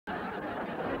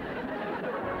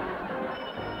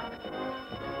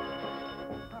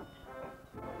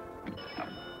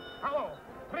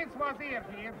Wazeer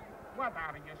here. What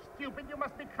are you, stupid? You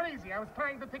must be crazy. I was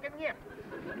trying to take a nip.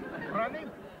 Ronnie?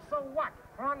 So what?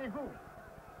 Ronnie who?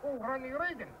 Oh, Ronnie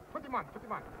Reagan. Put him on, put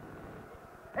him on.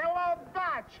 Hello,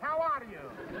 Dutch. How are you?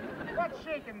 What's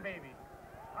shaking, baby?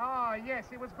 Oh, yes,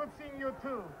 it was good seeing you,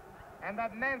 too. And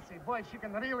that Nancy, boy, she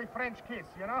can really French kiss,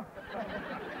 you know?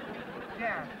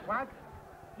 Yeah, what?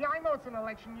 Yeah, I know it's an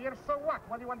election year, so what?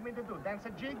 What do you want me to do, dance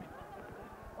a jig?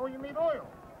 Oh, you need oil?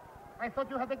 I thought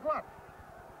you had a glut.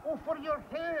 Oh, for your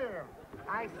hair.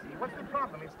 I see. What's the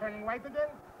problem? It's turning white again?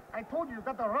 I told you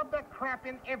got to rub that crap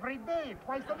in every day,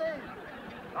 twice a day.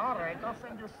 All right, I'll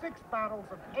send you 6 barrels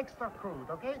of extra crude,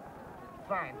 okay?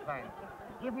 Fine, fine.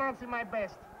 Give Nancy my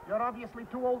best. You're obviously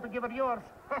too old to give her yours.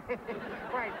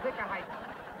 Right, take a hike.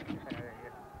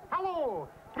 Hello,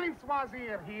 Prince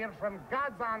Wazeer here from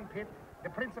God's armpit, the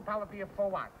Principality of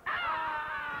Fawad.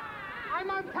 I'm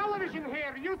on television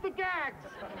here. Use the gags.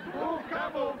 Two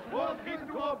camels walk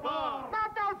into a bar.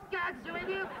 Not those gags, you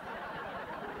idiots.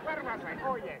 Where was I?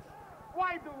 Oh, yes.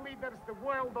 Why do leaders the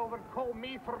world over call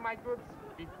me for my goods?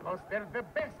 Because they're the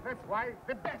best. That's why.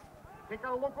 The best. Take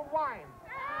a local wine.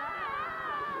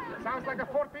 Sounds like a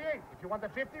 48. If you want a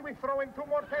 50, we throw in 2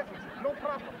 more peasants. No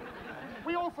problem.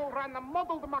 We also run a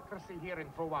model democracy here in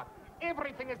Fawad.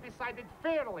 Everything is decided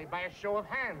fairly by a show of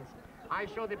hands. I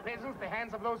show the peasants the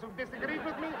hands of those who disagreed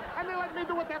with me, and they let me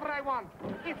do whatever I want.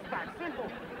 It's that simple.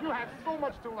 You have so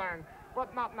much to learn,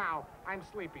 but not now. I'm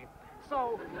sleepy.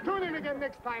 So, tune in again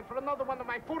next time for another one of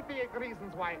my 48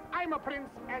 reasons why I'm a prince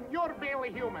and you're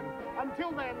barely human.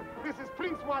 Until then, this is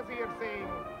Prince Wazeer saying,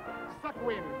 suck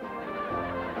wind.